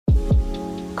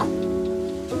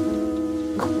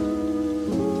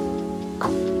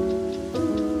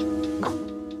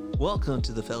Welcome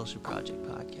to the Fellowship Project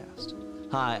podcast.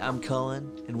 Hi, I'm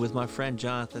Cullen, and with my friend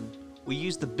Jonathan, we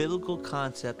use the biblical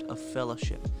concept of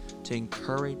fellowship to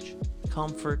encourage,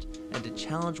 comfort, and to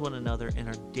challenge one another in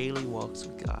our daily walks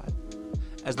with God.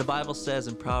 As the Bible says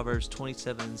in Proverbs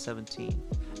 27:17,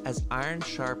 as iron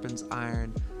sharpens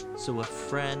iron, so a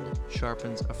friend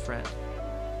sharpens a friend.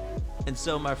 And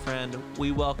so, my friend,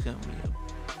 we welcome you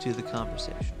to the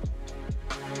conversation.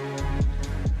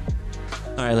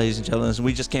 All right, ladies and gentlemen,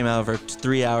 we just came out of our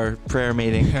 3-hour prayer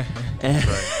meeting. Right.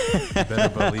 Better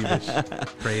believe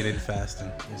it. Prayed and fasting.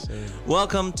 Yes, sir.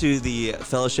 Welcome to the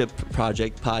Fellowship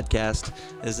Project podcast.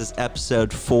 This is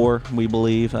episode 4, we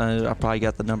believe. I probably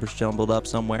got the numbers jumbled up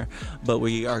somewhere, but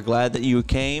we are glad that you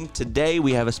came. Today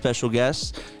we have a special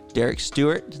guest, Derek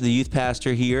Stewart, the youth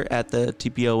pastor here at the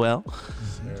TPOL,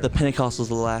 the Pentecostals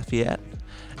of Lafayette.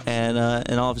 And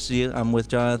obviously I'm with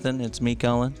Jonathan. It's me,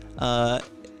 Cullen.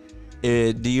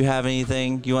 Do you have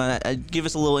anything you want to give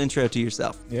us a little intro to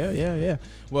yourself? Yeah.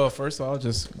 Well, first of all,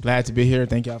 just glad to be here.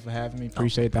 Thank y'all for having me.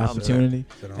 Appreciate the opportunity.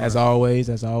 As always.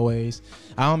 Just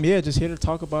here to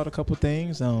talk about a couple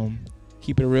things.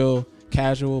 Keep it real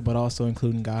casual, but also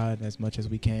including God as much as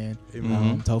we can.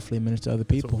 To hopefully minister to other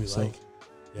people. That's what we like.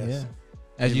 Yes.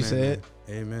 Yeah. As you said.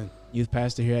 Amen. Youth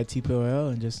pastor here at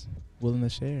TPOL and just willing to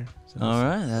share. All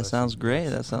right. That sounds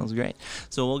great.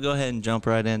 So we'll go ahead and jump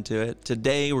right into it.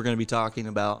 Today, we're going to be talking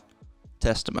about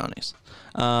testimonies.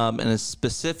 And it's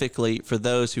specifically for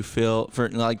those who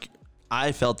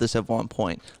I felt this at one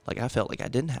point. I felt like I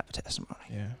didn't have a testimony.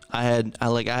 Yeah. I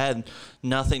had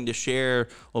nothing to share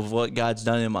of what God's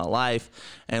done in my life.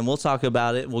 And we'll talk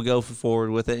about it. We'll go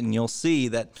forward with it. And you'll see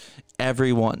that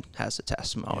everyone has a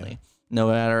testimony. Yeah. No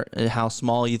matter how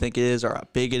small you think it is or how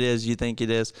big it is you think it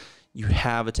is, you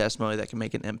have a testimony that can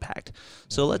make an impact.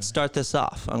 So let's start this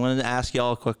off. I'm going to ask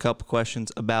y'all a couple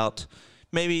questions about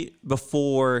maybe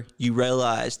before you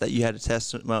realized that you had a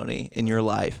testimony in your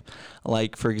life.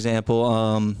 Like, for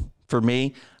example, for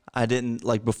me, I didn't,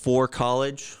 before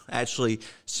college, actually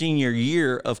senior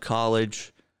year of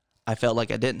college, I felt like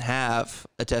I didn't have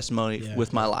a testimony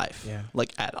with my life,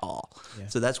 at all. Yeah.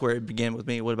 So that's where it began with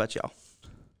me. What about y'all?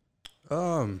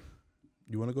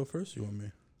 You want to go first? You want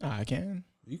me? I can.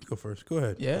 You can go first. Go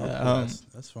ahead. Yeah.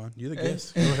 That's fine. You're the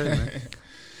guest. Go ahead,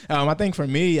 man. I think for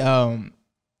me, I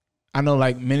know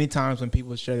many times when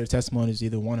people share their testimonies,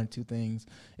 either one or two things.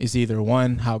 It's either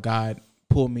one, how God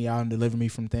pulled me out and delivered me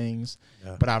from things.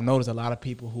 Yeah. But I've noticed a lot of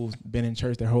people who've been in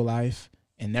church their whole life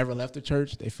and never left the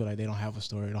church, they feel like they don't have a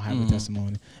story, don't have a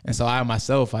testimony. And so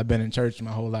I've been in church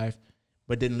my whole life,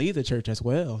 but didn't leave the church as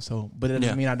well. But it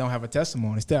doesn't mean I don't have a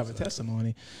testimony. Still have a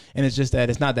testimony. And it's just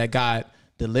that it's not that God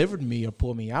delivered me or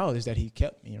pulled me out, is that he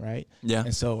kept me, right? Yeah.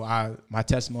 And so my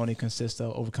testimony consists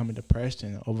of overcoming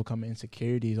depression, overcoming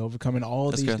insecurities, overcoming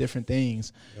all these different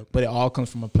things. Yep. But it all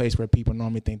comes from a place where people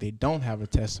normally think they don't have a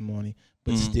testimony,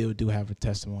 but still do have a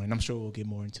testimony. And I'm sure we'll get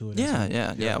more into it.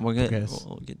 Yeah. We'll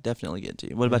definitely get to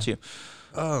you. What about you?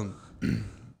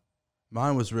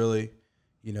 Mine was really,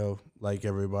 like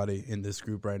everybody in this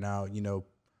group right now,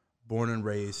 born and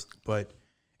raised, but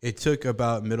it took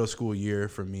about middle school year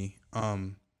for me.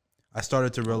 I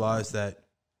started to realize that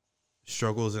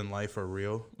struggles in life are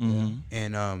real,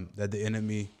 and that the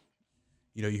enemy,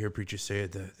 you hear preachers say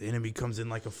it, the enemy comes in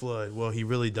like a flood. Well, he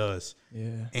really does.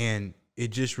 Yeah. And it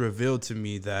just revealed to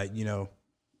me that,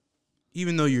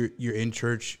 even though you're in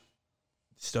church,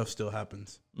 stuff still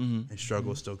happens, and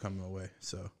struggles still come my way.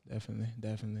 So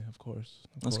definitely, of course.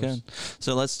 That's good.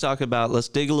 So let's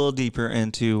dig a little deeper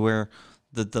into where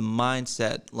the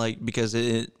mindset, because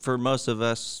for most of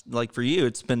us, for you,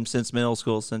 it's been since middle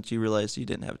school since you realized you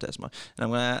didn't have a testimony.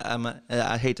 And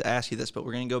I hate to ask you this, but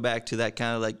we're gonna go back to that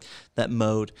kind of that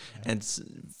mode and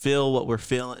feel what we're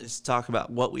feeling. Is talk about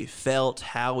what we felt,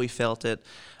 how we felt it,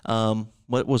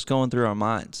 what was going through our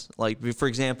minds. For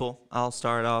example, I'll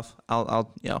start off.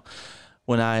 I'll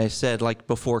when I said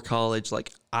before college,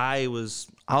 I was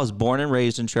born and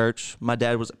raised in church. My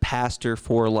dad was a pastor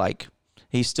for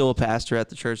he's still a pastor at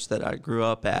the church that I grew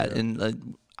up at,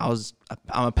 and I'm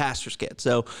a pastor's kid.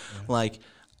 So,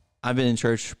 I've been in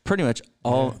church pretty much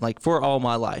for all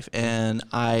my life, and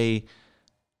I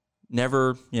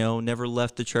never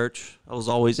left the church. I was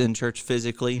always in church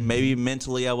physically. Maybe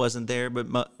mentally I wasn't there,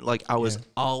 but I was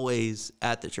always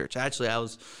at the church. Actually,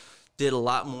 did a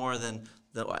lot more than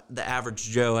the average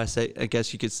Joe. I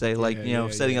guess you could say,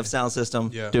 setting up sound system,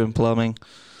 doing plumbing.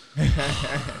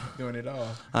 Doing it all.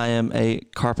 I am a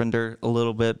carpenter a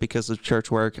little bit because of church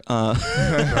work. I'm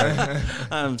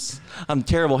a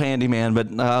terrible handyman,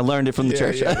 but I learned it from the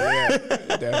church.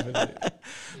 Definitely.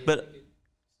 But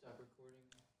Stop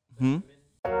recording.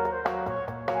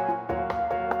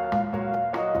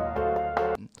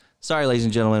 Sorry, ladies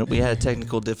and gentlemen, we had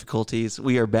technical difficulties.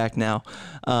 We are back now.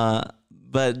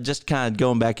 But just kind of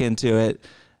going back into it,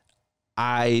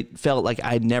 I felt like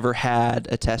I never had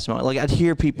a testimony. Like I'd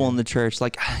hear people in the church,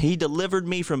 like he delivered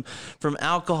me from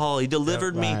alcohol. He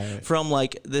delivered me from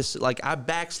like this, like I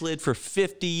backslid for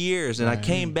 50 years and I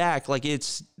came back. Like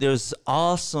there's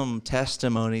awesome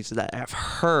testimonies that I've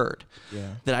heard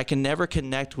that I can never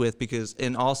connect with because,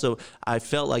 and also I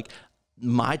felt like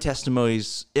my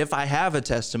testimonies, if I have a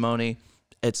testimony,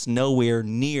 it's nowhere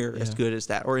near as good as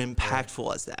that or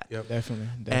impactful as that. Yep. Definitely.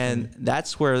 And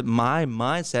that's where my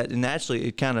mindset, and actually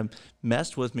it kind of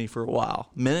messed with me for a while,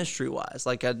 ministry wise.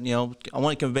 Like I want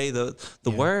to convey the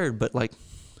word, but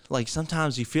like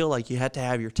sometimes you feel like you have to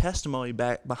have your testimony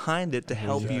back behind it to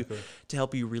help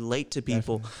you relate to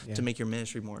people, to make your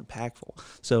ministry more impactful.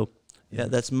 So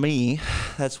that's me.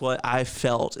 That's what I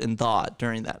felt and thought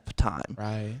during that time.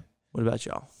 Right. What about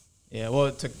y'all? Yeah,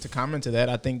 well, to comment to that,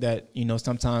 I think that,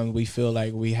 sometimes we feel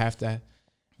like we have to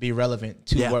be relevant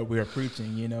to what we're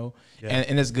preaching,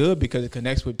 and it's good because it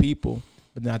connects with people.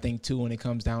 But then I think, too, when it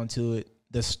comes down to it,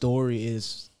 the story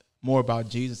is more about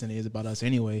Jesus than it is about us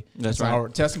anyway. That's right. Our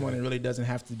testimony really doesn't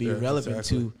have to be relevant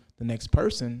to the next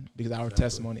person because our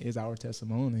testimony is our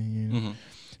testimony.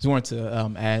 Just wanted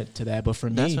to add to that. But for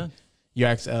me, you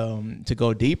asked to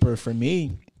go deeper. For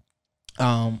me,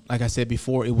 like I said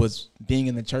before, it was being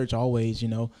in the church always,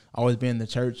 always being in the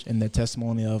church and the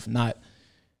testimony of not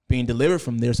being delivered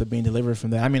from this or being delivered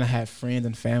from that. I mean, I had friends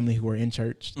and family who were in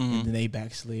church and then they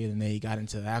backslid and they got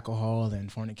into alcohol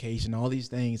and fornication, all these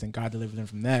things, and God delivered them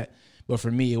from that. But for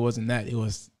me, it wasn't that. It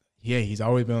was, he's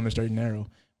always been on the straight and narrow.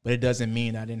 But it doesn't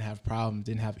mean I didn't have problems,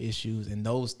 didn't have issues. And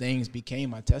those things became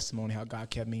my testimony, how God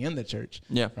kept me in the church.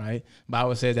 Yeah. Right?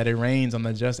 Bible says that it rains on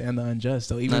the just and the unjust.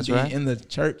 So even being in the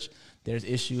church, there's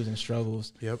issues and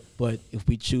struggles. Yep. But if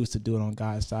we choose to do it on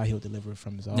God's side, he'll deliver it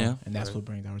from us all. Yeah. And that's what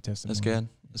brings our testimony. That's good.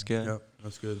 That's good. Yep.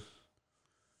 That's good.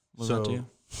 What about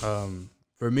you?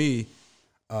 For me,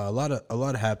 a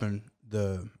lot happened.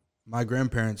 My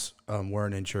grandparents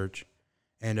weren't in church,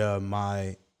 and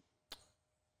my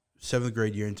 7th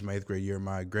grade year into my 8th grade year,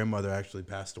 my grandmother actually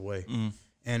passed away.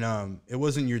 And it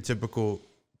wasn't your typical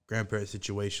grandparent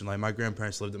situation. Like my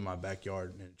grandparents lived in my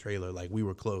backyard in a trailer. Like we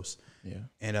were close. Yeah.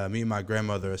 And me and my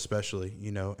grandmother especially,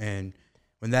 and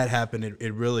when that happened,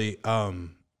 it really,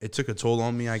 it took a toll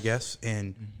on me, I guess.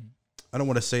 And I don't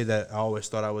want to say that I always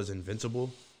thought I was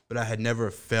invincible, but I had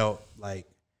never felt like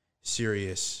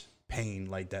serious pain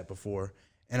like that before.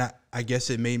 And I guess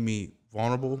it made me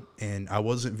vulnerable, and I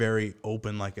wasn't very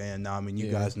open like I am now. I mean,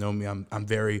 you guys know me. I'm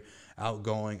very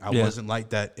outgoing. I wasn't like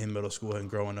that in middle school and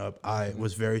growing up. I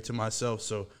was very to myself.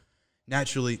 So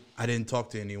naturally, I didn't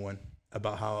talk to anyone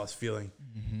about how I was feeling.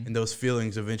 And those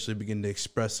feelings eventually began to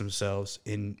express themselves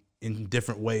in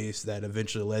different ways that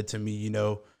eventually led to me,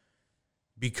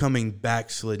 becoming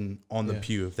backslidden on the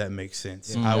pew, if that makes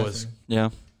sense. I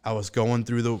was going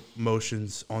through the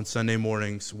motions on Sunday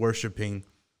mornings, worshiping,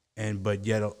 but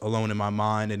yet alone in my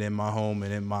mind and in my home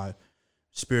and in my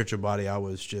spiritual body, I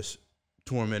was just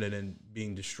tormented and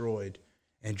being destroyed,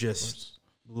 and just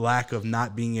lack of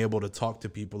not being able to talk to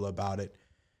people about it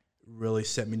really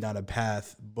set me down a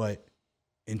path. But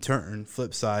in turn,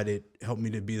 flip side, it helped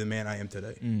me to be the man I am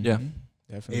today. Yeah,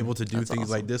 definitely able to do things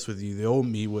like this with you. The old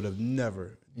me would have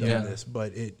never done this,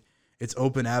 but it's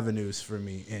open avenues for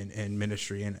me in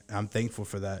ministry, and I'm thankful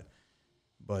for that.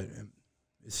 But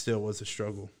it still was a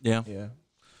struggle. Yeah.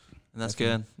 And that's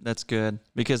good. That's good,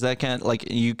 because that kind of,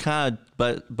 like, you kind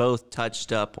of both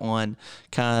touched up on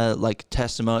kind of like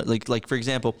testimony. Like for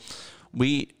example,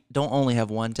 we don't only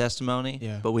have one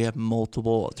testimony, but we have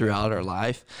multiple throughout our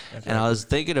life. Definitely. And I was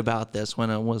thinking about this when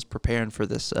I was preparing for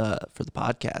this for the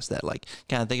podcast, that like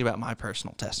kind of thinking about my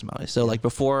personal testimony. So like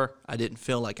before, I didn't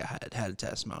feel like I had a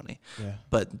testimony,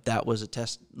 but that was a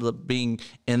test. Being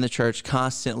in the church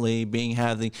constantly,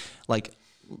 having like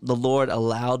the Lord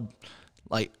allowed,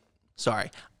 like.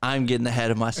 Sorry, I'm getting ahead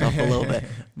of myself a little bit.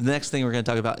 The next thing we're going to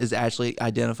talk about is actually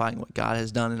identifying what God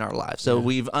has done in our life. So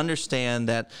we've understand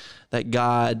that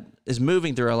God is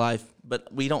moving through our life,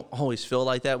 but we don't always feel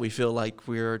like that. We feel like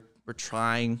we're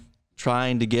trying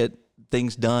to get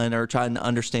things done or trying to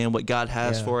understand what God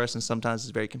has for us, and sometimes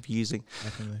it's very confusing.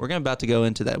 Definitely. We're about to go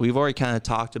into that. We've already kind of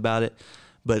talked about it,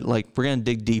 but like we're going to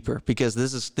dig deeper, because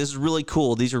this is really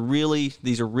cool. These are real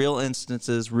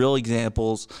instances, real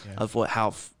examples of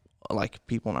how like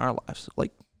people in our lives,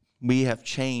 like we have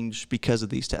changed because of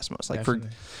these testimonies. Like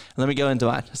let me go into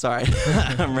mine. Sorry,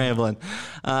 I'm rambling.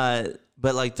 But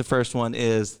like the first one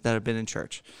is that I've been in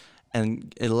church,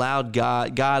 and it allowed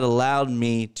God allowed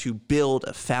me to build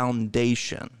a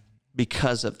foundation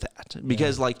because of that.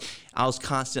 Because like I was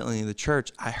constantly in the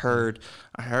church. I heard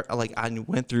like I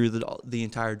went through the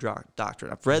entire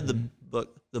doctrine. I've read the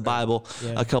book, the Bible,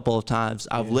 a couple of times.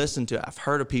 I've listened to it. I've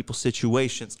heard of people's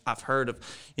situations. I've heard of,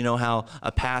 how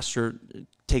a pastor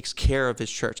takes care of his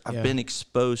church. I've been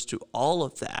exposed to all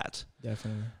of that.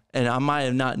 Definitely. And I might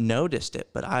have not noticed it,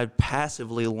 but I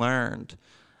passively learned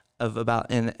about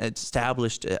and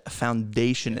established a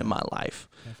foundation in my life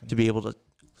to be able to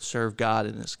serve God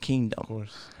in his kingdom. Of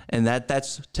course. And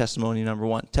that's testimony number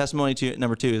one. Testimony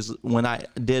number two is when I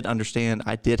did understand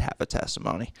I did have a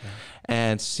testimony.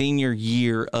 And senior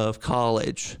year of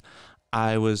college,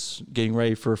 I was getting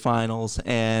ready for finals,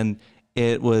 and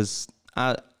it was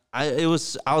I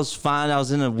was fine. I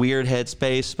was in a weird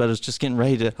headspace, but I was just getting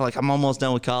ready to, like, I'm almost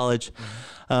done with college.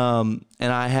 And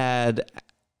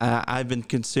I've been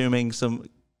consuming some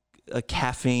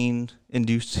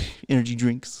caffeine-induced energy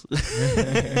drinks.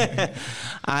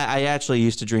 I actually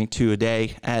used to drink 2 a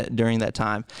day during that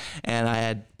time, and I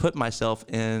had put myself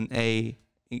in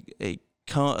this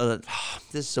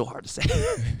is so hard to say,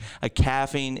 a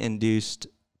caffeine-induced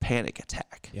panic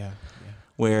attack. Yeah.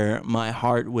 Where my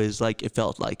heart was like, it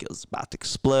felt like it was about to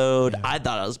explode. I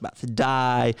thought I was about to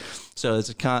die. So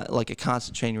it's like a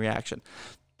constant chain reaction.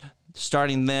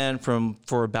 Starting then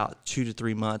for about 2 to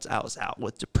 3 months, I was out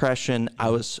with depression. I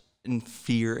was in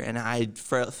fear, and I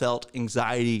felt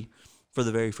anxiety for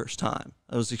the very first time.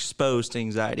 I was exposed to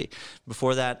anxiety.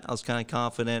 Before that, I was kind of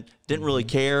confident, didn't really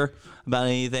care about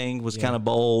anything, was kind of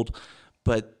bold,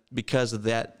 but because of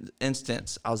that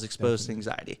instance, I was exposed to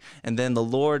anxiety. And then the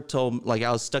Lord told me, like, I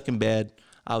was stuck in bed.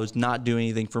 I was not doing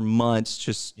anything for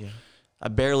months. I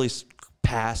barely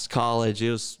passed college. It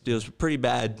was a pretty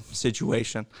bad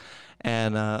situation.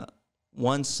 And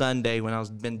one Sunday when I was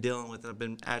been dealing with it,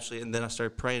 and then I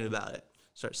started praying about it,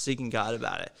 started seeking God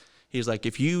about it. He was like,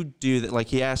 if you do that, like,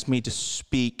 he asked me to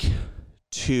speak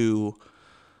to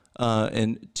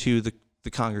the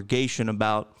congregation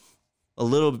about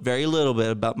very little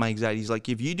bit about my anxiety. He's like,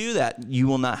 if you do that, you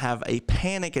will not have a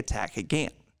panic attack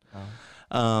again.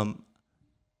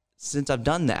 Since I've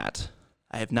done that,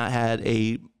 I have not had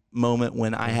a moment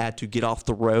when I had to get off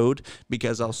the road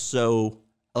because I was so,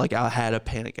 like, I had a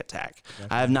panic attack.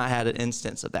 I have not had an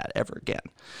instance of that ever again.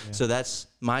 So that's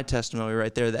my testimony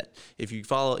right there, that if you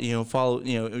follow,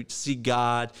 see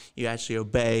God, you actually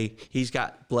obey, he's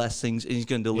got blessings, and he's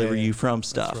going to deliver you from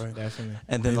stuff. Right. Definitely.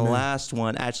 And then the last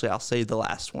one, actually, I'll say the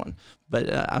last one,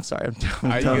 but I'm sorry,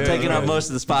 I'm taking up most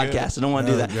of this podcast. I don't want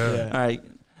to do that. All right,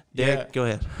 Derek, go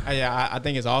ahead. I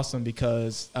think it's awesome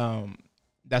because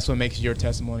that's what makes your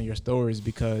testimony, your stories,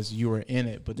 because you were in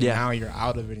it, but now you're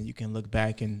out of it, and you can look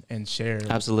back and share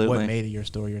what made it your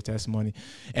story, your testimony.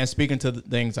 And speaking to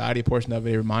the anxiety portion of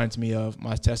it, it reminds me of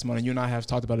my testimony. You and I have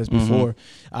talked about this before,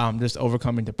 just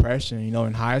overcoming depression.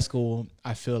 In high school,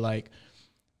 I feel like,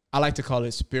 I like to call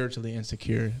it spiritually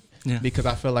insecure, because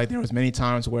I feel like there was many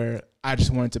times where I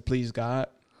just wanted to please God.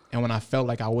 And when I felt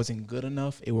like I wasn't good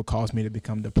enough, it would cause me to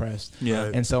become depressed.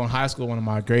 Yeah. And so in high school, one of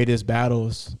my greatest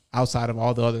battles, outside of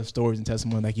all the other stories and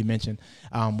testimony like you mentioned,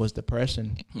 was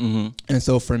depression. And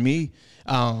so for me,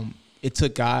 it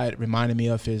took God reminding me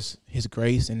of his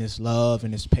grace and his love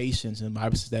and his patience. And the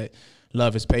Bible says that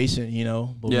love is patient,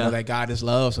 but we know that God is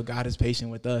love, so God is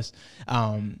patient with us.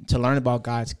 To learn about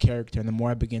God's character, and the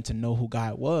more I began to know who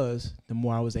God was, the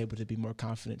more I was able to be more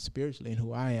confident spiritually in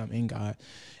who I am in God.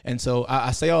 And so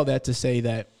I say all that to say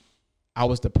that I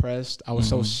was depressed. I was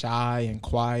so shy and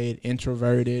quiet,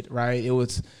 introverted, right? It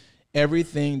was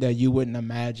everything that you wouldn't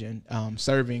imagine.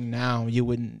 Serving now, you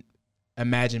wouldn't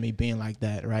imagine me being like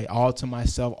that, right? All to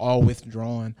myself, all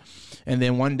withdrawn. And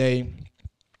then one day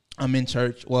I'm in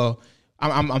church. Well,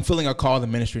 I'm feeling a call to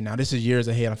ministry now. This is years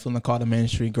ahead. I'm feeling a call to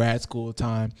ministry, grad school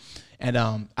time. And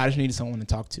I just needed someone to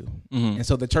talk to. And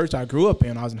so the church I grew up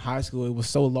in, I was in high school, it was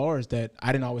so large that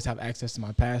I didn't always have access to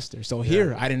my pastor. So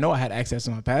here, I didn't know I had access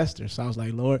to my pastor. So I was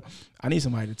like, Lord, I need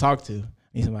somebody to talk to.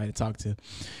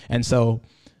 And so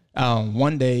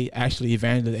one day, actually,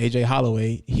 evangelist A.J.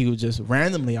 Holloway, he was just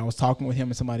randomly, I was talking with him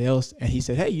and somebody else, and he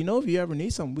said, hey, if you ever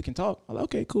need something, we can talk. I'm like,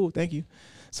 okay, cool, thank you.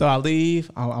 So I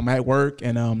leave, I'm at work,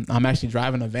 and I'm actually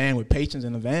driving a van with patrons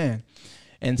in the van.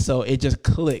 And so it just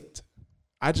clicked.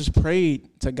 I just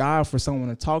prayed to God for someone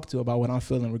to talk to about what I'm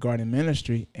feeling regarding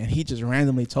ministry, and he just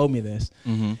randomly told me this.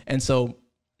 And so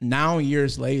now,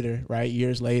 years later,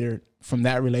 from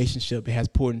that relationship, it has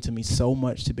poured into me so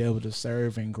much to be able to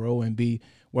serve and grow and be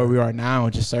where we are now,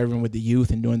 just serving with the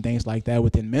youth and doing things like that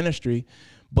within ministry.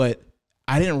 But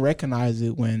I didn't recognize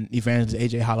it when evangelist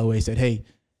A.J. Holloway said, hey,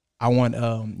 I want,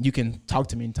 you can talk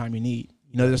to me anytime you need.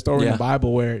 There's a story in the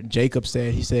Bible where Jacob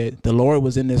said, the Lord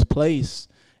was in this place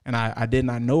and I did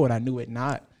not know it. I knew it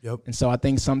not. Yep. And so I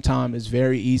think sometimes it's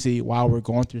very easy while we're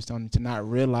going through something to not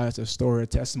realize the story or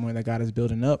testimony that God is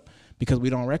building up because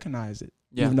we don't recognize it,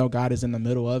 even though God is in the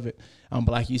middle of it. But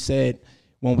like you said,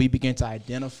 when we begin to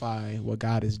identify what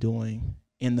God is doing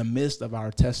in the midst of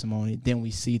our testimony, then we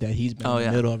see that he's been in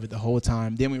the middle of it the whole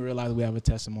time. Then we realize we have a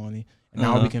testimony. And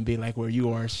now we can be like where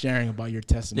you are sharing about your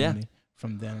testimony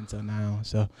from then until now.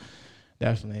 So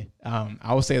definitely.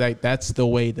 I would say like that's the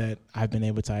way that I've been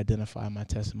able to identify my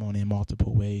testimony in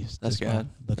multiple ways. That's good.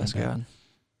 That's good.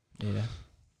 Yeah.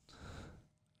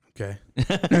 Okay.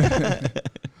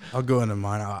 I'll go into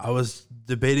mine. I was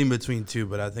debating between two,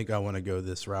 but I think I want to go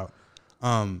this route.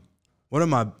 One of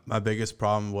my biggest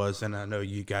problem was, and I know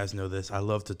you guys know this, I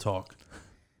love to talk.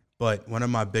 But one of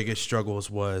my biggest struggles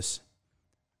was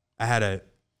it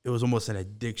was almost an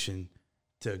addiction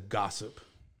to gossip.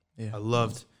 Yeah. I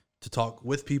loved to talk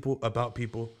with people, about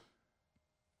people.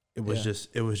 It was a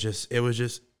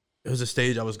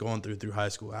stage I was going through high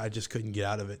school. I just couldn't get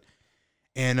out of it.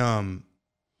 And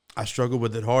I struggled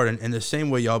with it hard. And in the same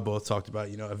way y'all both talked about,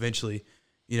 eventually,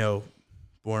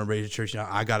 born and raised in church,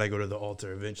 I got to go to the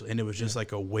altar eventually. And it was just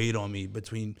like a weight on me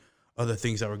between other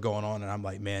things that were going on. And I'm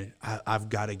like, man, I've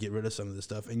got to get rid of some of this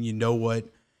stuff. And you know what?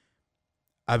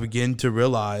 I began to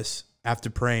realize after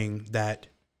praying that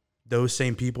those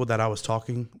same people that I was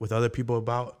talking with other people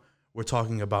about were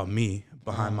talking about me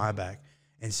behind my back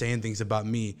and saying things about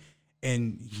me.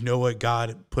 And you know what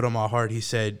God put on my heart? He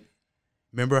said,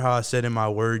 remember how I said in my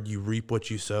word, you reap what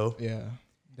you sow? Yeah.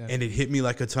 Definitely. And it hit me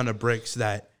like a ton of bricks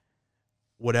that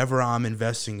whatever I'm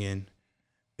investing in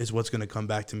is what's going to come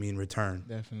back to me in return.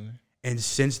 Definitely. And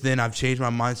since then, I've changed my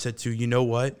mindset to, you know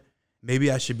what?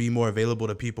 Maybe I should be more available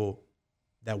to people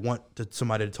that want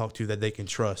somebody to talk to that they can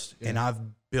trust. Yeah. And I've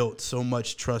built so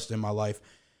much trust in my life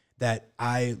that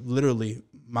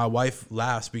my wife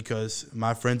laughs because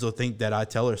my friends will think that I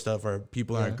tell her stuff, or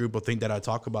people in our group will think that I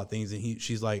talk about things. And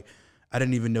she's like, I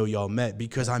didn't even know y'all met,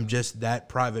 because I'm just that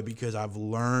private, because I've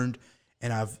learned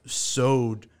and I've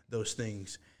sowed those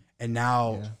things. And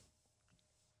now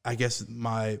I guess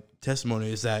my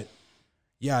testimony is that,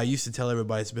 I used to tell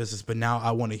everybody's business, but now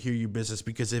I want to hear your business,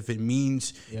 because if it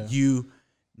means you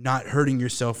not hurting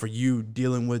yourself, or you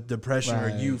dealing with depression, or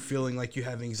you feeling like you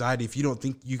have anxiety, if you don't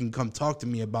think you can come talk to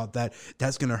me about that,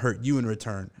 that's going to hurt you in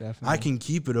return. Definitely. I can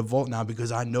keep it a vault now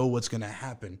because I know what's going to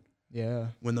happen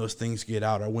when those things get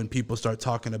out, or when people start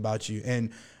talking about you.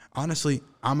 And honestly,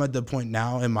 I'm at the point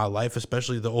now in my life,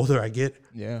 especially the older I get,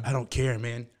 I don't care,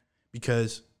 man,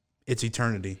 because it's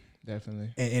eternity.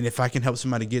 Definitely. And if I can help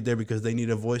somebody get there because they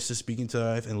need a voice to speak into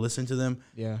their life and listen to them,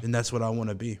 then that's what I want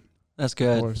to be. That's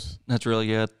good. That's really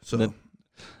good. So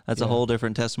that's a whole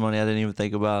different testimony I didn't even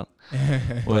think about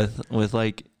with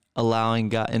like allowing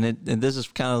God. And this is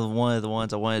kind of one of the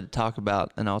ones I wanted to talk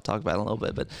about, and I'll talk about it in a little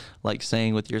bit, but like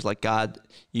saying with yours, like God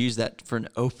used that for an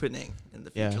opening in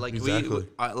the future. Like exactly.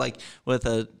 Like with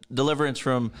a deliverance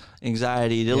from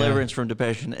anxiety, deliverance from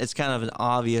depression, it's kind of an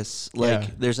obvious,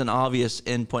 there's an obvious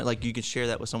endpoint. Like you can share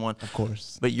that with someone. Of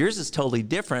course. But yours is totally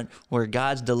different, where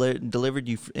God's delivered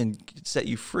you and set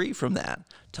you free from that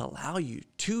to allow you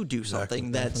to do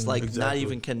something that's like not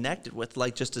even connected with,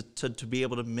 like just to be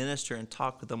able to minister and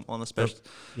talk with them on a special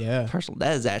personal.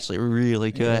 That is actually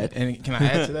really good. And can I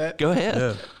add to that? Go ahead.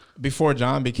 Yeah. Before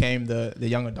John became the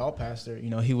young adult pastor,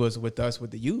 he was with us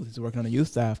with the youth. He's working on the youth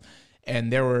staff.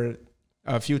 And there were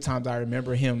a few times I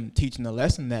remember him teaching a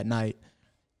lesson that night.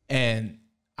 And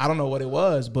I don't know what it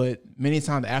was, but many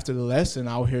times after the lesson,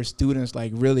 I would hear students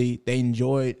like really, they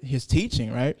enjoyed his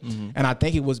teaching, right? Mm-hmm. And I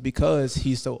think it was because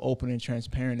he's so open and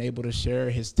transparent, able to share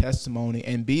his testimony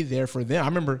and be there for them. I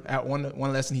remember at one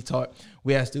lesson he taught,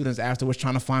 we had students afterwards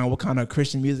trying to find what kind of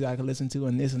Christian music I could listen to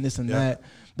and this and this and that.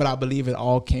 But I believe it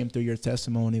all came through your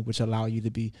testimony, which allowed you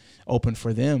to be open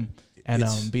for them and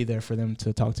be there for them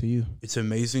to talk to you. It's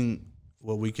amazing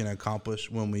what we can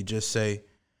accomplish when we just say,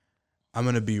 I'm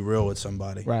going to be real with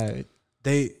somebody. Right.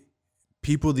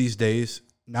 People these days,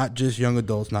 not just young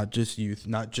adults, not just youth,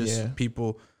 not just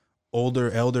people older,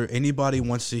 elder, anybody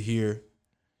wants to hear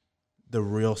the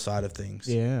real side of things.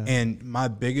 Yeah. And my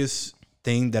biggest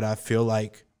thing that I feel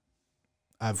like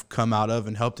I've come out of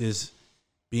and helped is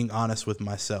being honest with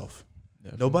myself.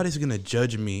 Definitely. Nobody's going to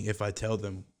judge me if I tell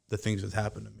them the things that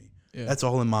happened to me. Yeah. That's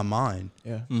all in my mind.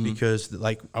 Yeah. Mm-hmm. Because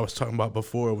like I was talking about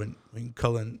before when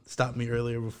Cullen stopped me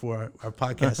earlier before our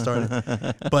podcast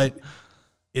started. But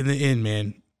in the end,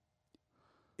 man,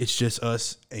 it's just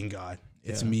us and God.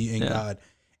 It's me and God.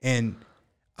 And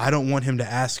I don't want him to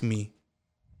ask me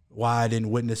why I didn't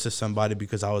witness to somebody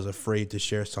because I was afraid to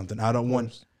share something. I don't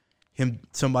want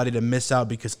somebody to miss out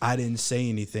because I didn't say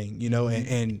anything,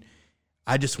 and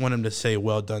I just want him to say,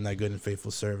 well done, thy good and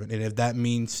faithful servant. And if that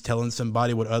means telling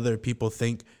somebody what other people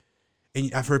think,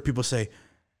 and I've heard people say,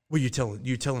 well, you're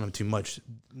telling them too much.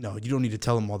 No, you don't need to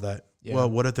tell them all that. Yeah. Well,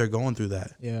 what if they're going through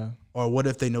that? Yeah. Or what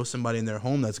if they know somebody in their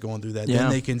home that's going through that? Yeah. Then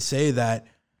they can say that,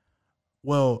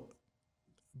 well,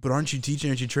 but aren't you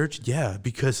teaching at your church? Yeah,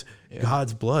 because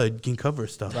God's blood can cover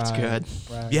stuff. That's good.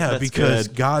 Right. Yeah, That's because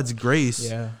good. God's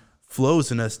grace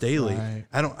flows in us daily. Right.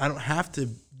 I don't have to,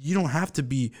 you don't have to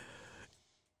be,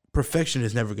 perfection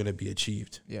is never going to be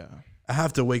achieved. Yeah. I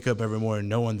have to wake up every morning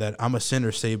knowing that I'm a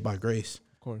sinner saved by grace.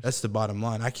 Of course. That's the bottom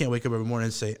line. I can't wake up every morning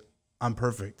and say, I'm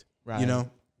perfect. Right. You know?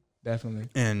 Definitely.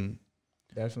 And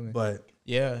Definitely. but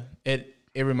yeah, it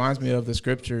reminds me of the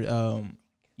scripture,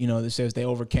 that says they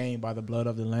overcame by the blood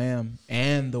of the Lamb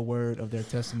and the word of their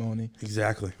testimony.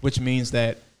 exactly. Which means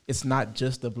that it's not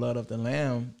just the blood of the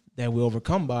Lamb that we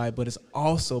overcome by, but it's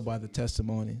also by the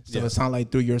testimony. So it's not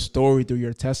like through your story, through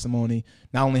your testimony,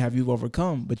 not only have you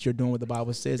overcome, but you're doing what the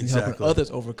Bible says and helping others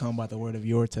overcome by the word of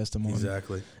your testimony.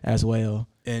 Exactly. As well.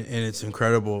 And it's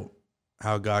incredible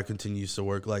how God continues to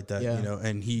work like that,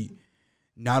 and he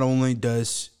not only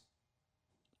does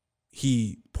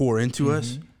he pour into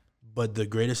us, but the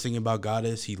greatest thing about God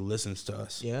is he listens to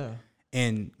us. Yeah.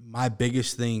 And my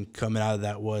biggest thing coming out of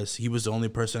that was he was the only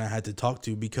person I had to talk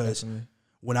to, because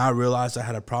when I realized I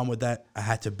had a problem with that, I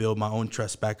had to build my own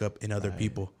trust back up in other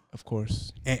people. Of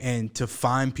course. And to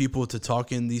find people to talk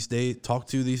to these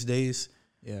days,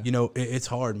 it's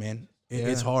hard, man.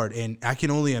 It's hard. And I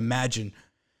can only imagine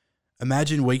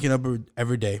waking up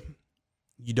every day.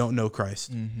 You don't know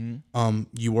Christ. Mm-hmm.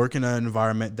 You work in an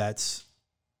environment that's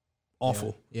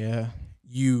awful. Yeah.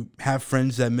 You have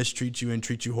friends that mistreat you and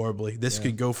treat you horribly. This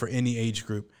could go for any age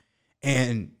group.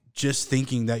 And just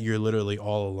thinking that you're literally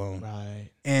all alone. Right.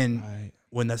 And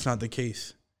when that's not the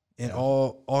case. And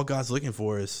all God's looking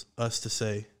for is us to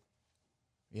say,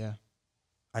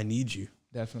 I need you.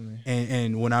 Definitely.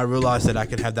 And when I realized that I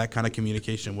could have that kind of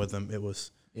communication with him, it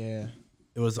was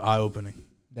eye-opening.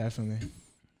 Definitely.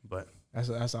 But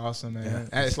that's awesome, man.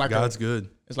 Yeah. It's like God's good.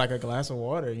 It's like a glass of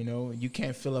water, You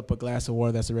can't fill up a glass of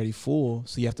water that's already full,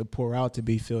 so you have to pour out to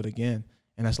be filled again.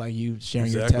 And that's like you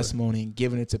sharing your testimony and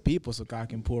giving it to people so God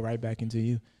can pour right back into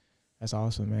you. That's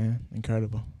awesome, man.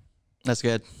 Incredible. That's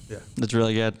good. Yeah. That's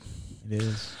really good. It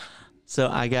is. So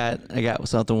I got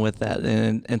something with that,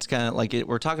 and it's kind of like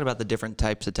we're talking about the different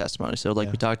types of testimony. So we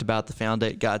talked about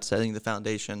the God setting the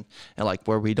foundation, and like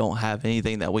where we don't have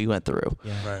anything that we went through.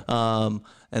 Yeah. Right.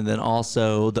 And then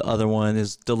also the other one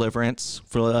is deliverance,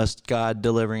 for us, God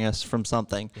delivering us from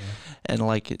something. Yeah. And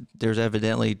like there's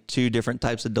evidently two different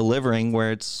types of delivering,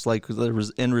 where it's like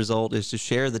the end result is to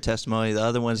share the testimony. The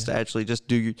other one is to actually just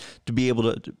be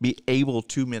able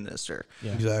to minister,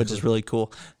 Exactly. which is really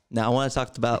cool. Now, I want to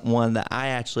talk about one that I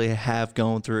actually have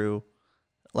gone through.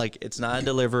 Like, it's not a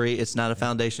delivery. It's not a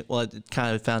foundation. Well, it's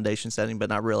kind of a foundation setting, but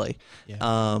not really.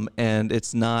 Yeah. And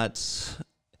it's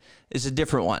a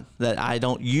different one that I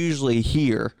don't usually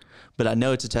hear, but I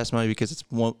know it's a testimony because it's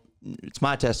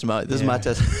my testimony. This is my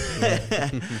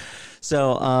testimony.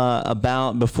 So,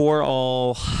 about before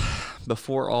all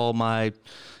my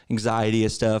anxiety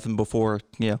and stuff, and before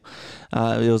it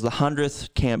was the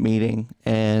 100th camp meeting,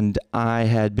 and I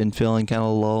had been feeling kind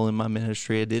of low in my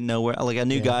ministry. I didn't know where. Like, I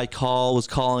knew God was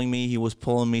calling me. He was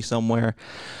pulling me somewhere,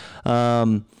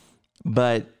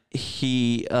 but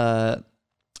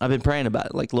I've been praying about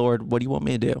it. Like, Lord, what do you want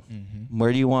me to do? Mm-hmm.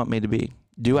 Where do you want me to be?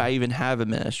 Do I even have a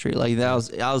ministry? Like, I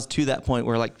was to that point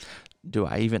where, like, do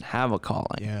I even have a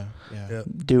calling? Yeah.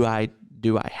 Do I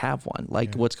have one?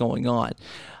 Like, what's going on?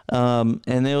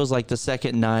 And it was like the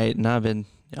second night, and I've been,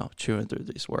 chewing through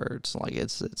these words. Like,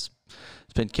 it's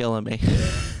been killing me.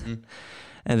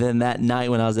 And then that night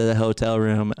when I was at the hotel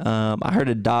room, I heard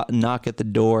a knock at the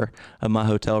door of my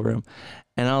hotel room.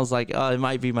 And I was like, oh, it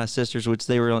might be my sisters, which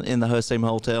they were in the same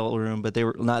hotel room, but they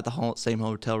were not the same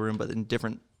hotel room, but in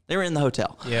different. They were in the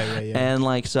hotel. Yeah. And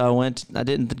like, so I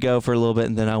didn't go for a little bit,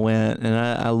 and then I went and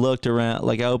I looked around.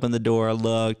 Like, I opened the door, I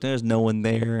looked, there's no one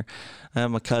there. I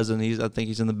have my cousin. I think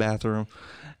he's in the bathroom.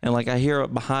 And like, I hear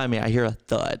behind me, I hear a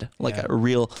thud, like a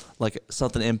real, like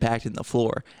something impacting the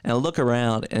floor. And I look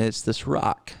around, and it's this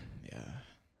rock. Yeah.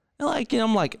 And like,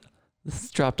 I'm like, this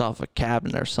dropped off a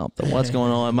cabinet or something. What's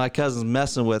going on? And my cousin's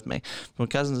messing with me. My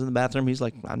cousin's in the bathroom. He's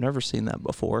like, I've never seen that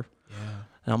before. Yeah.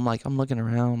 And I'm like, I'm looking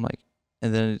around. I'm like,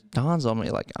 and then it dawns on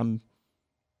me, like,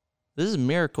 this is a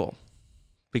miracle,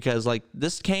 because like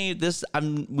neither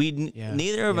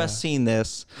of us seen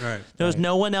this. Right. There was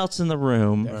no one else in the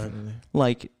room. Definitely.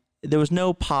 Like, there was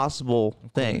no possible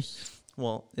thing.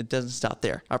 Well, it doesn't stop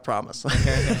there. I promise.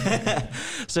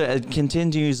 So it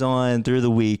continues on through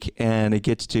the week, and it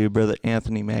gets to Brother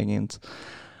Anthony Maggins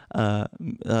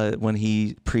when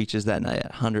he preaches that night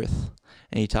at 100th,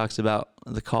 and he talks about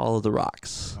the call of the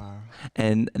rocks. Wow.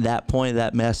 And that point of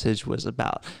that message was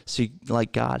about,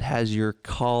 like God has your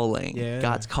calling. Yeah.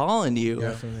 God's calling you.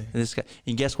 Definitely. And this guy,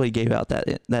 and guess what he gave out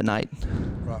that night?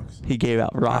 Rocks. He gave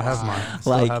out rocks. I have mine. I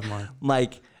still Like, have mine.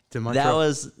 like To my that truck.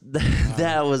 was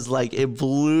that was like, it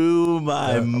blew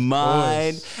my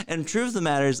mind. And truth of the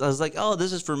matter is, I was like, oh,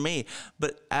 this is for me.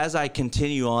 But as I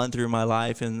continue on through my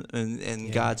life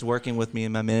and God's working with me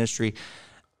in my ministry,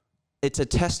 it's a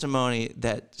testimony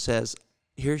that says,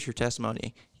 here's your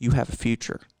testimony. You have a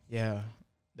future. Yeah,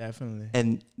 definitely.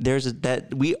 And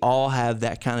that we all have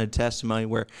that kind of testimony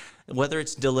where, whether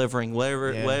it's delivering,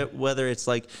 whether it's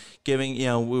like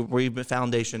giving, we've been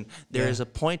foundation, there is a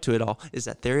point to it all, is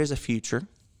that there is a future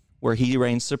where he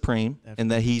reigns supreme and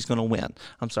that he's going to win.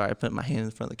 I'm sorry, I put my hand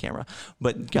in front of the camera,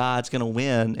 but God's going to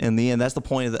win in the end. That's the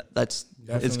point of that.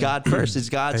 It's God first. It's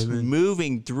God's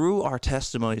moving through our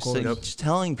testimonies, just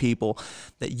telling people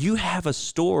that you have a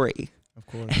story. Of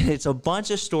course. And it's a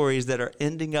bunch of stories that are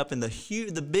ending up in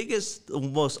the biggest,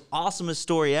 most awesomest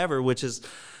story ever, which is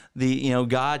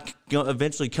God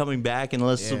eventually coming back and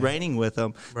us reigning with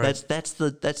him. Right. That's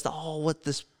the all what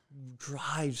this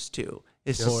drives to.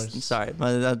 It's sorry,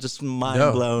 I'm just mind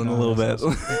blown a little bit.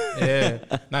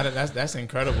 Awesome. That's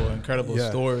incredible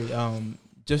story.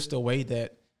 Just the way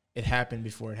that it happened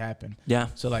before it happened. Yeah.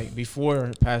 So like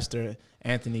before Pastor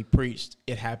Anthony preached,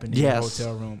 it happened in the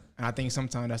hotel room. And I think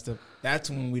sometimes that's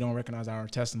when we don't recognize our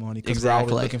testimony, because we're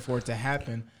always looking for it to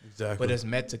happen. Exactly. But it's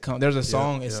meant to come. There's a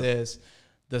song, it says,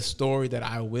 the story that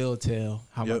I will tell,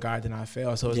 how my God did not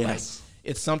fail. So it's like,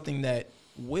 it's something that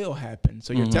will happen.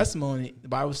 So your testimony, the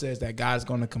Bible says that God's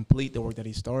going to complete the work that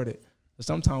he started. But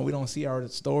sometimes we don't see our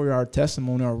story, our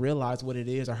testimony, or realize what it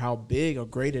is or how big or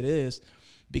great it is,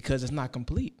 because it's not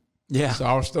complete. Yeah. So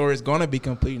our story is going to be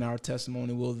complete, and our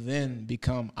testimony will then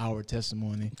become our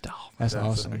testimony. Oh, that's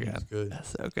awesome. That's good. That's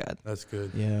so good. That's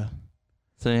good. Yeah.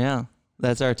 So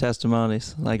that's our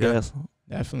testimonies, I guess.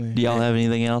 Definitely. Do y'all have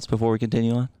anything else before we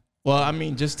continue on? Well, I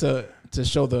mean, just to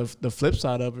show the flip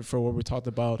side of it for what we talked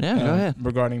about. Yeah, go ahead.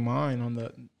 Regarding mine on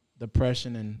the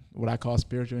depression and what I call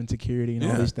spiritual insecurity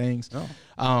and all these things.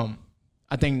 Oh.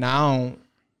 I think now,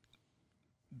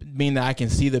 being that I can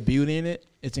see the beauty in it,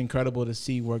 it's incredible to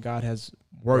see where God has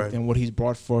worked and what he's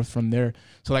brought forth from there.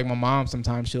 So like my mom,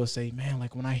 sometimes she'll say, man,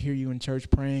 like when I hear you in church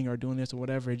praying or doing this or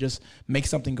whatever, it just makes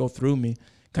something go through me.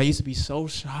 I used to be so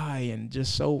shy and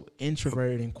just so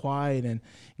introverted and quiet, and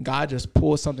God just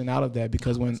pulled something out of that,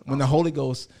 because when the Holy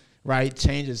Ghost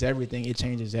changes everything, it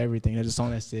changes everything. There's a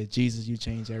song that said, Jesus, you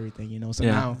change everything, So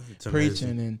now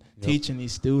preaching and teaching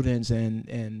these students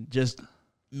and just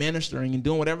ministering and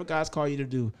doing whatever God's called you to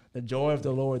do, the joy of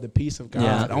the Lord, the peace of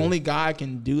God. Yeah. Only God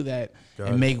can do that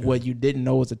and make what you didn't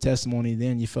know was a testimony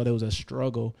then, you felt it was a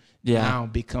struggle, now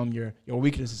become your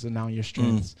weaknesses and now your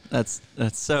strengths. That's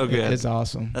so good. It's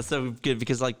awesome. That's so good,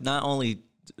 because not only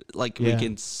we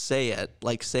can say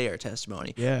our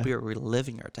testimony, we're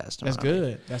living our testimony. That's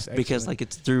good. That's excellent. Because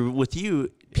it's through, with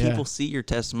you, people see your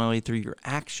testimony through your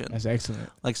action. That's excellent.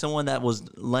 Like someone that was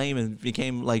lame and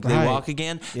became they walk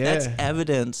again. That's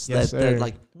evidence that they're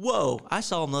like, whoa, I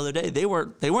saw them the other day. They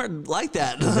weren't like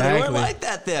that. Exactly. They weren't like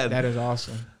that then. That is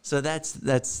awesome. So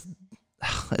it's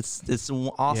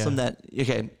awesome that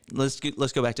let's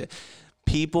go back to it.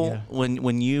 People,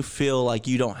 when you feel like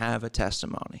you don't have a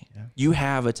testimony, you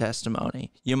have a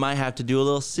testimony. You might have to do a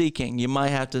little seeking. You might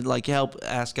have to help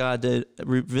ask God to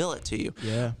reveal it to you.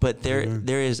 Yeah. But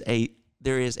there is a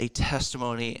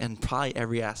testimony in probably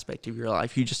every aspect of your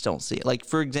life. You just don't see it. Like,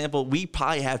 for example, we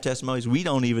probably have testimonies we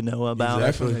don't even know about.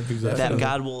 Exactly. That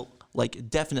God will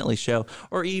definitely show.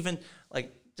 Or even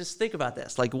just think about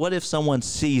this. What if someone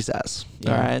sees us?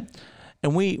 All right.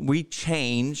 And we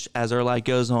change as our life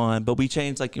goes on, but we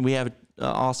change, we have an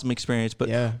awesome experience,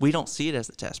 but we don't see it as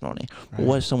the testimony. Right. But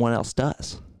what if someone else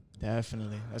does?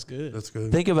 Definitely. That's good. That's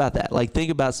good. Think about that.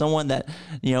 Think about someone that,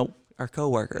 our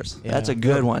coworkers. Yeah. That's a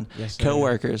good one. Yes,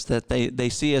 coworkers that they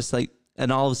see us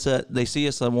and all of a sudden they see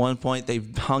us at one point,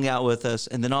 they've hung out with us,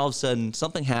 and then all of a sudden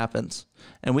something happens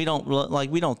and we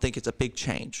don't think it's a big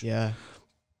change. Yeah.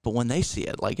 But when they see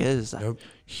it, it is a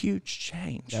huge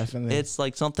change. Definitely. It's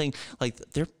something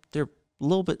they're a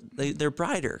little bit, they're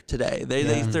brighter today.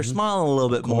 They're smiling a little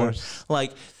bit more.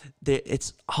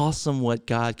 It's awesome what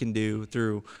God can do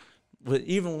through,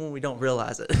 even when we don't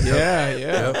realize it.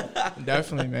 Yeah.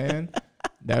 Definitely, man.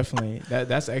 Definitely.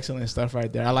 That's excellent stuff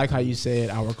right there. I like how you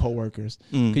said our coworkers.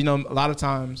 'Cause, a lot of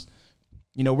times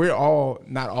we're all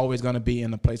not always going to be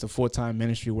in a place of full-time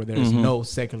ministry where there's no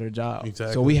secular job.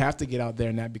 Exactly. So we have to get out there,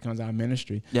 and that becomes our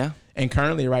ministry. Yeah. And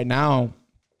currently right now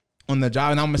on the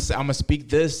job, and I'm gonna speak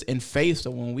this in faith,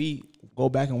 so when we go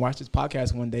back and watch this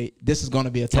podcast one day, this is going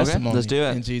to be a testimony. Okay, let's do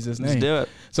it. In Jesus' name. Let's do it.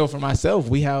 So for myself,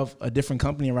 we have a different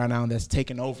company right now that's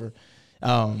taken over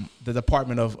the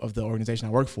department of the organization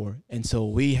I work for. And so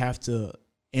we have to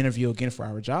interview again for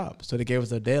our job. So they gave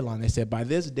us a deadline. They said, by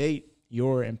this date,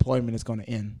 your employment is going to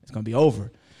end. It's going to be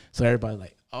over. So everybody's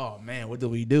like, oh, man, what do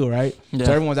we do, right? Yeah.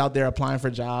 So everyone's out there applying for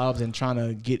jobs and trying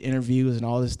to get interviews and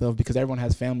all this stuff because everyone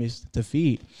has families to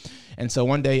feed. And so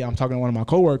one day I'm talking to one of my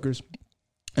coworkers,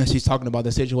 and she's talking about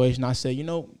the situation. I said,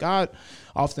 God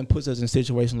often puts us in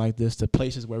situations like this to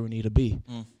places where we need to be.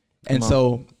 And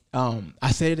so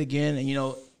I said it again,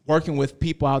 and, working with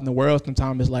people out in the world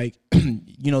sometimes it's like,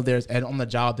 there's on the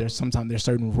job, there's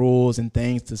certain rules and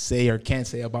things to say or can't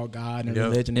say about God and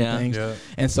religion and things. Yeah.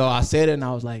 And so I said it, and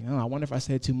I was like, I wonder if I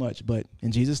said too much, but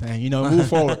in Jesus' name, move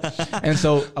forward. And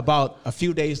so about a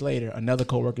few days later, another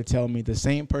coworker told me the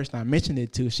same person I mentioned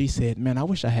it to, she said, man, I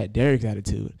wish I had Derek's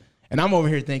attitude. And I'm over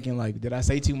here thinking, like, did I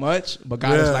say too much? But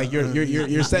God is like,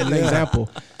 you're setting an example.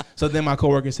 So then my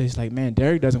coworker says, like, man,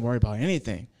 Derek doesn't worry about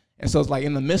anything. And so it's like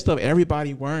in the midst of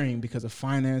everybody worrying because of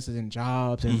finances and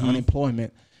jobs and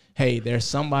unemployment, hey, there's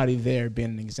somebody there being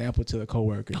an example to the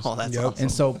coworkers. Oh, that's awesome.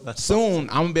 And so soon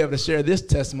I'm gonna be able to share this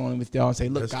testimony with y'all and say,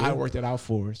 look, God worked it out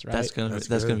for us, right? That's gonna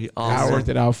be awesome. God worked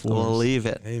it out for us. Believe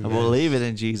it. Amen. I believe it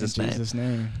in Jesus' name. In Jesus'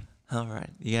 name. All right.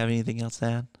 You have anything else to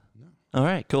add? No. All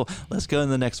right, cool. Let's go in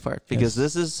the next part because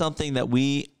this is something that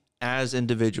we as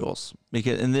individuals,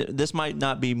 this might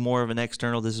not be more of an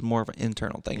external, this is more of an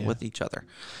internal thing with each other,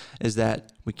 is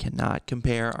that we cannot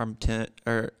compare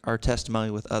our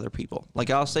testimony with other people. Like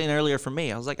I was saying earlier for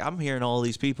me, I was like, I'm hearing all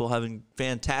these people having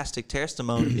fantastic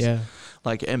testimonies,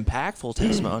 like impactful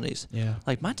testimonies.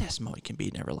 Like my testimony can be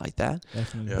never like that.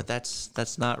 Definitely. But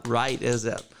that's not right, is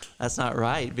it? That's not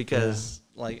right because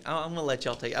like I'm going to let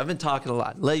y'all take it. I've been talking a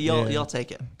lot. Let y'all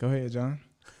take it. Go ahead, John.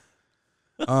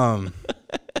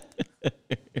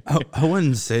 I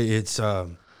wouldn't say it's I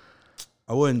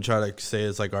wouldn't try to say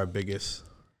it's like our biggest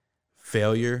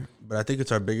failure, but I think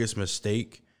it's our biggest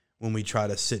mistake when we try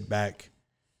to sit back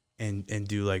and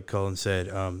do like Cullen said,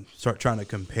 start trying to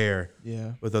compare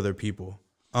with other people.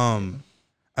 I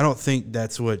don't think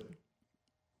that's what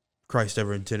Christ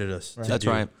ever intended us to do. That's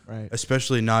right.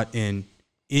 Especially not in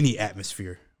any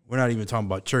atmosphere. We're not even talking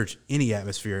about church, any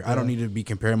atmosphere. I don't need to be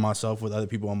comparing myself with other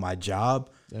people on my job.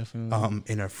 Definitely.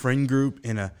 In a friend group,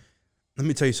 let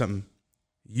me tell you something.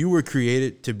 You were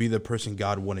created to be the person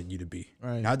God wanted you to be,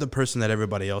 not the person that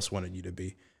everybody else wanted you to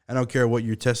be. I don't care what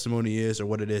your testimony is or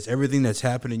what it is. Everything that's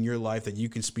happened in your life that you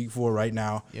can speak for right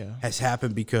now has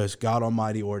happened because God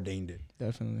Almighty ordained it.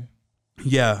 Definitely.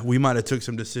 Yeah, we might have took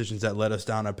some decisions that led us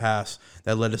down a path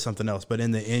that led to something else, but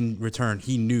in the end return,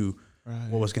 He knew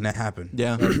what was going to happen.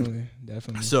 Yeah,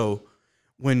 definitely. So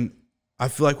when I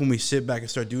feel like when we sit back and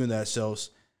start doing that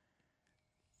ourselves,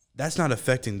 that's not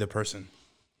affecting the person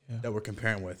that we're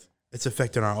comparing with. It's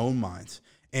affecting our own minds.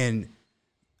 And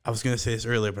I was going to say this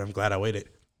earlier, but I'm glad I waited.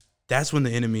 That's when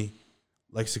the enemy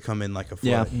likes to come in like a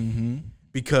flood.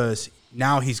 Because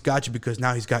now he's got you, because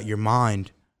now he's got your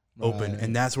mind open.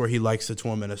 And that's where he likes to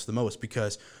torment us the most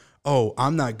because,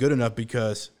 I'm not good enough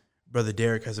because Brother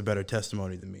Derek has a better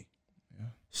testimony than me.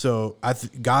 So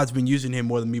God's been using him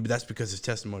more than me, but that's because his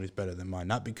testimony is better than mine,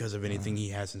 not because of anything he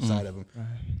has inside of him.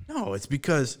 No, it's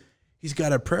because he's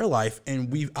got a prayer life,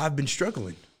 and I've been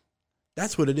struggling.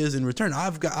 That's what it is in return.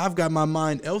 I've got my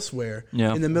mind elsewhere.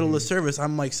 In the middle of service,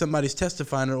 I'm like somebody's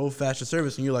testifying in an old-fashioned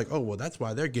service, and you're like, well, that's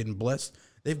why they're getting blessed.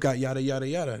 They've got yada, yada,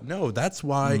 yada. No, that's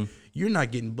why you're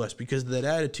not getting blessed, because of that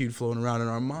attitude floating around in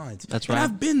our minds. That's right. And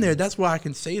I've been there. That's why I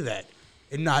can say that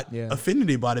and not offend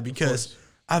anybody, because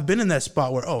I've been in that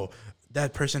spot where,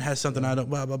 that person has something I don't,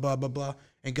 blah, blah, blah, blah, blah.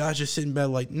 And God's just sitting back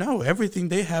like, no, everything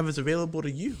they have is available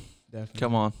to you. Definitely.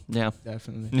 Come on. Yeah.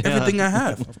 Definitely. Everything I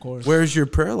have. Of course. Where's your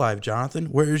prayer life, Jonathan?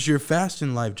 Where's your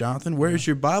fasting life, Jonathan? Where's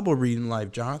your Bible reading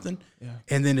life, Jonathan?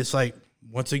 And then it's like,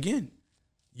 once again,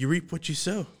 you reap what you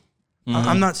sow.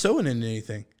 I'm not sowing into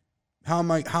anything. How am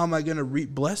I going to reap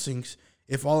blessings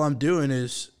if all I'm doing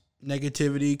is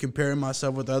negativity, comparing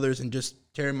myself with others, and just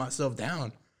tearing myself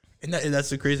down? And that's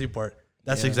the crazy part.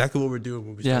 That's exactly what we're doing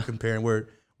when we start comparing.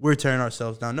 We're tearing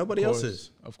ourselves down. Nobody else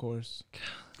is. Of course.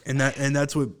 And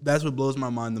that's what blows my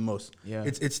mind the most. Yeah.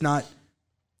 It's not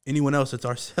anyone else, it's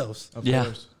ourselves. Of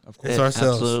course. It's It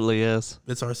ourselves. absolutely is.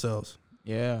 It's ourselves.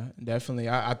 Yeah, definitely.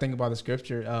 I think about the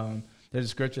scripture. there's a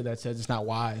scripture that says it's not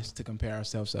wise to compare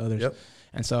ourselves to others. Yep.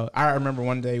 And so I remember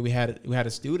one day we had a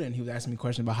student. He was asking me a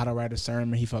question about how to write a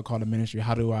sermon. He felt called to ministry.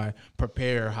 How do I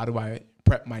prepare? How do I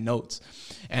prep my notes?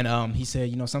 And he said,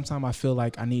 sometimes I feel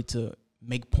like I need to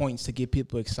make points to get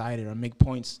people excited, or make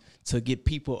points to get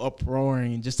people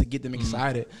uproaring, just to get them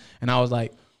excited. And I was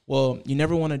like, well, you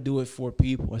never want to do it for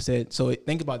people. I said, so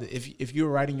think about it. If you're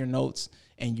writing your notes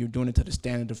and you're doing it to the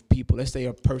standard of people, let's say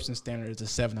a person's standard is a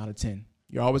 7 out of 10.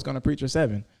 You're always going to preach a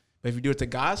 7. But if you do it to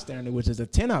God's standard, which is a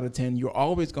 10 out of 10, you're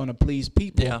always going to please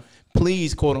people. Yeah.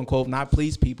 Please, quote unquote, not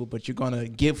please people, but you're going to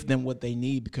give them what they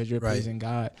need because you're Right. pleasing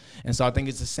God. And so I think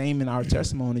it's the same in our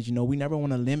testimonies. We never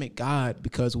want to limit God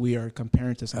because we are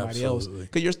comparing to somebody else. Absolutely.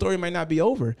 Because your story might not be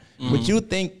over. What you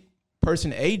think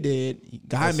person A did,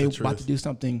 God That's may the be about truth. to do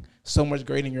something so much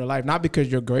great in your life. Not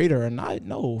because you're greater or not,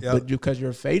 no, Yep. but because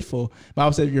you're faithful.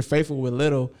 Bible says if you're faithful with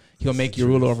little, he'll make you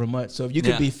ruler over much. So if you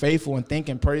can Yeah. be faithful and think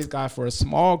and praise God for a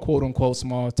small, quote unquote,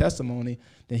 small testimony,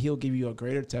 then he'll give you a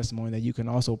greater testimony that you can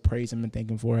also praise him and thank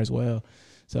him for as well.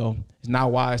 So it's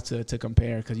not wise to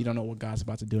compare because you don't know what God's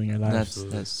about to do in your life.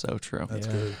 That's so true. That's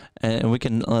Yeah. good. And we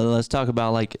can let's talk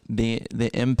about like the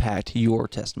impact your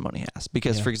testimony has,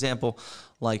 because Yeah. for example,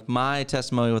 like my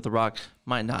testimony with the Rock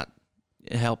might not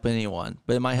help anyone,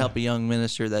 but it might help a young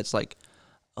minister that's like,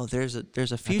 oh, there's a think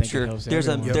it future, helps there's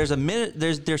everyone. there's a minute,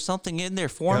 there's something in there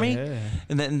for me. Yeah.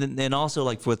 And then also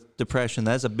like with depression,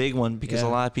 that's a big one because Yeah.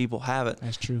 a lot of people have it,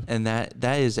 That's true. and that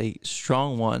is a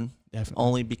strong one. Definitely.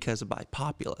 Only because of by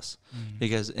populace,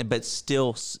 but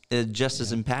still just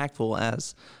as impactful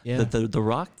as Yeah. the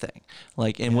Rock thing.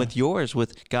 Like, and with yours,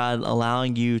 with God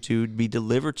allowing you to be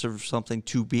delivered to something,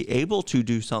 to be able to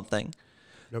do something,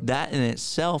 Yep. that in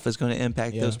itself is going to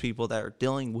impact Yeah. those people that are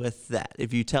dealing with that.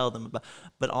 If you tell them about,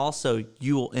 but also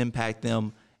you will impact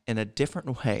them in a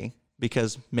different way.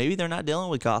 Because maybe they're not dealing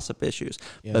with gossip issues,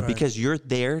 Yeah. but Right. because you're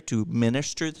there to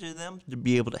minister to them, to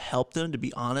be able to help them, to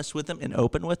be honest with them and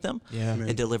open with them, Yeah. Amen.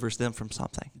 it delivers them from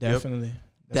something. Definitely.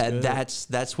 Good.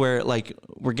 That's where like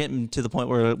we're getting to the point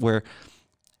where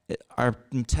our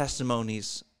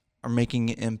testimonies are making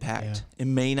an impact. It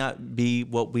may not be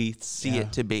what we see Yeah.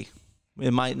 it to be.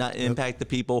 It might not impact the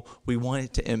people we want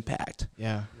it to impact,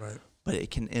 Yeah. Right. but it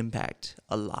can impact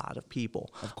a lot of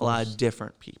people, a lot of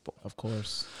different people. Of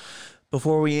course.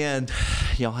 Before we end,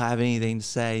 y'all have anything to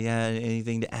say?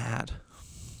 Anything to add?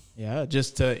 Yeah,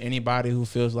 just to anybody who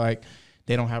feels like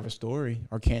they don't have a story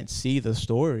or can't see the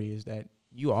story, is that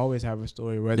you always have a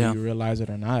story, whether Yeah. you realize it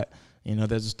or not.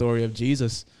 There's a story of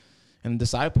Jesus and the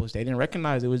disciples. They didn't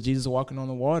recognize it was Jesus walking on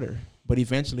the water. But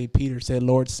eventually Peter said,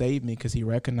 Lord, save me, because he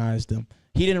recognized him.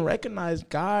 He didn't recognize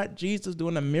God, Jesus,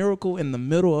 doing a miracle in the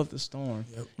middle of the storm.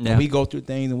 Yep. Yeah. We go through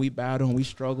things and we battle and we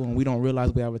struggle and we don't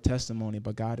realize we have a testimony,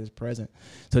 but God is present.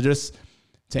 So just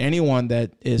to anyone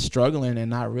that is struggling and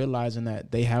not realizing that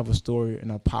they have a story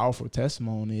and a powerful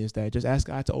testimony, is that just ask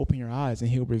God to open your eyes and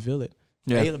he'll reveal it.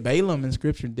 Yeah. Balaam in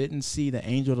scripture didn't see the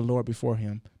angel of the Lord before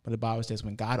him, but the Bible says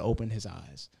when God opened his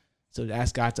eyes. So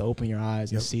ask God to open your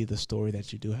eyes and see the story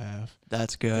that you do have.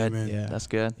 That's good. Amen. Yeah. That's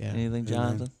good. Yeah. Anything, Amen.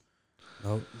 Jonathan?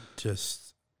 No,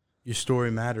 just your story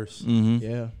matters. Mm-hmm.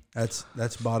 Yeah,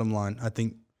 That's bottom line. I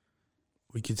think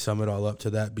we could sum it all up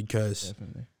to that, because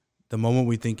definitely. the moment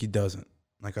we think he doesn't,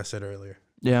 like I said earlier,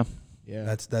 Yeah,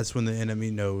 Yeah, that's when the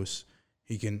enemy knows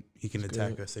he can That's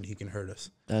attack good. us and he can hurt us.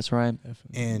 that's right.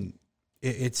 definitely. And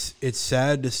it's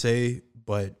sad to say,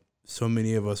 but so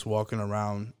many of us walking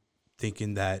around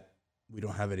thinking that we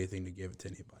don't have anything to give to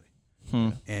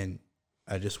anybody. And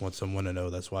I just want someone to know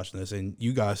that's watching this, and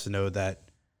you guys to know that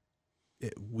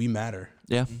we matter.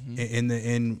 Yeah. Mhm. In the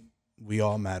end, we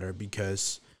all matter,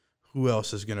 because who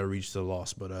else is going to reach the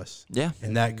lost but us? Yeah.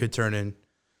 And that could turn in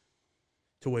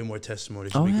to way more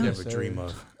testimonies Oh, we could yeah. ever Yes, dream sir.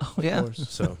 of. Oh, yeah. Of course.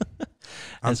 So I'm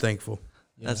That's- thankful.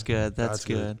 That's Yeah. good. That's God's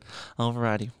good. good.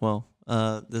 Alrighty. Well,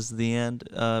 this is the end.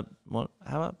 Well,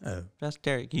 how about Pastor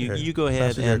Derek? You go ahead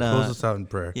Pastor and Derek, close us out in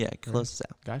prayer. yeah, close us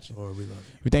out. Gotcha. Lord, we love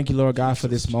you. We thank you, Lord God, for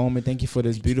this moment. Thank you for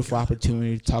this beautiful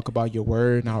opportunity to talk about your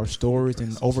word and our stories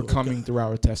and overcoming through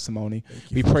our testimony.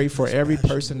 We pray for every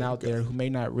person out there who may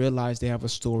not realize they have a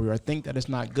story or think that it's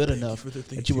not good enough,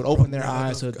 that you would open their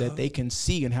eyes so that they can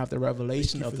see and have the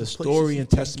revelation of the story and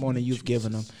testimony you've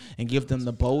given them, and give them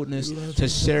the boldness to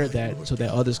share that so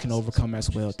that others can overcome as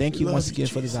well. Thank you once again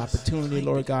for this opportunity,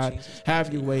 Lord God.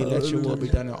 Have your way. Let your will be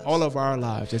done in all of our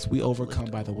lives as we overcome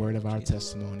by the word of our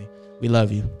testimony. We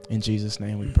love you. In Jesus'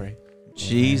 name we pray.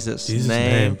 Jesus' Jesus'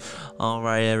 name. name. All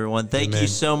right, everyone. Thank you Amen.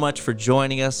 so much for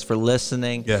joining us, for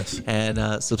listening. Yes.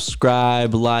 And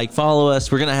subscribe, like, follow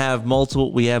us. We're gonna have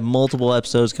multiple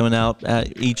episodes coming out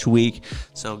each week.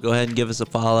 So go ahead and give us a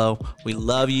follow. We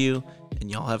love you. and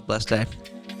y'all have a blessed day.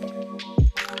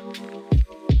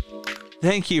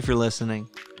 Thank you for listening.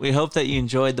 We hope that you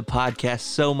enjoyed the podcast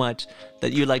so much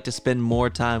that you'd like to spend more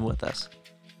time with us.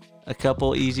 A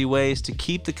couple easy ways to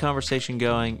keep the conversation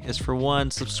going is, for one,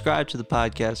 subscribe to the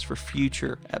podcast for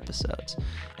future episodes,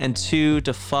 and two,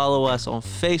 to follow us on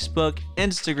Facebook,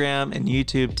 Instagram, and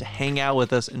YouTube to hang out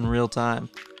with us in real time.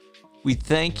 We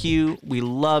thank you, we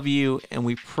love you, and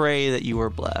we pray that you are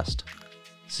blessed.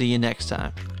 See you next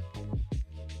time.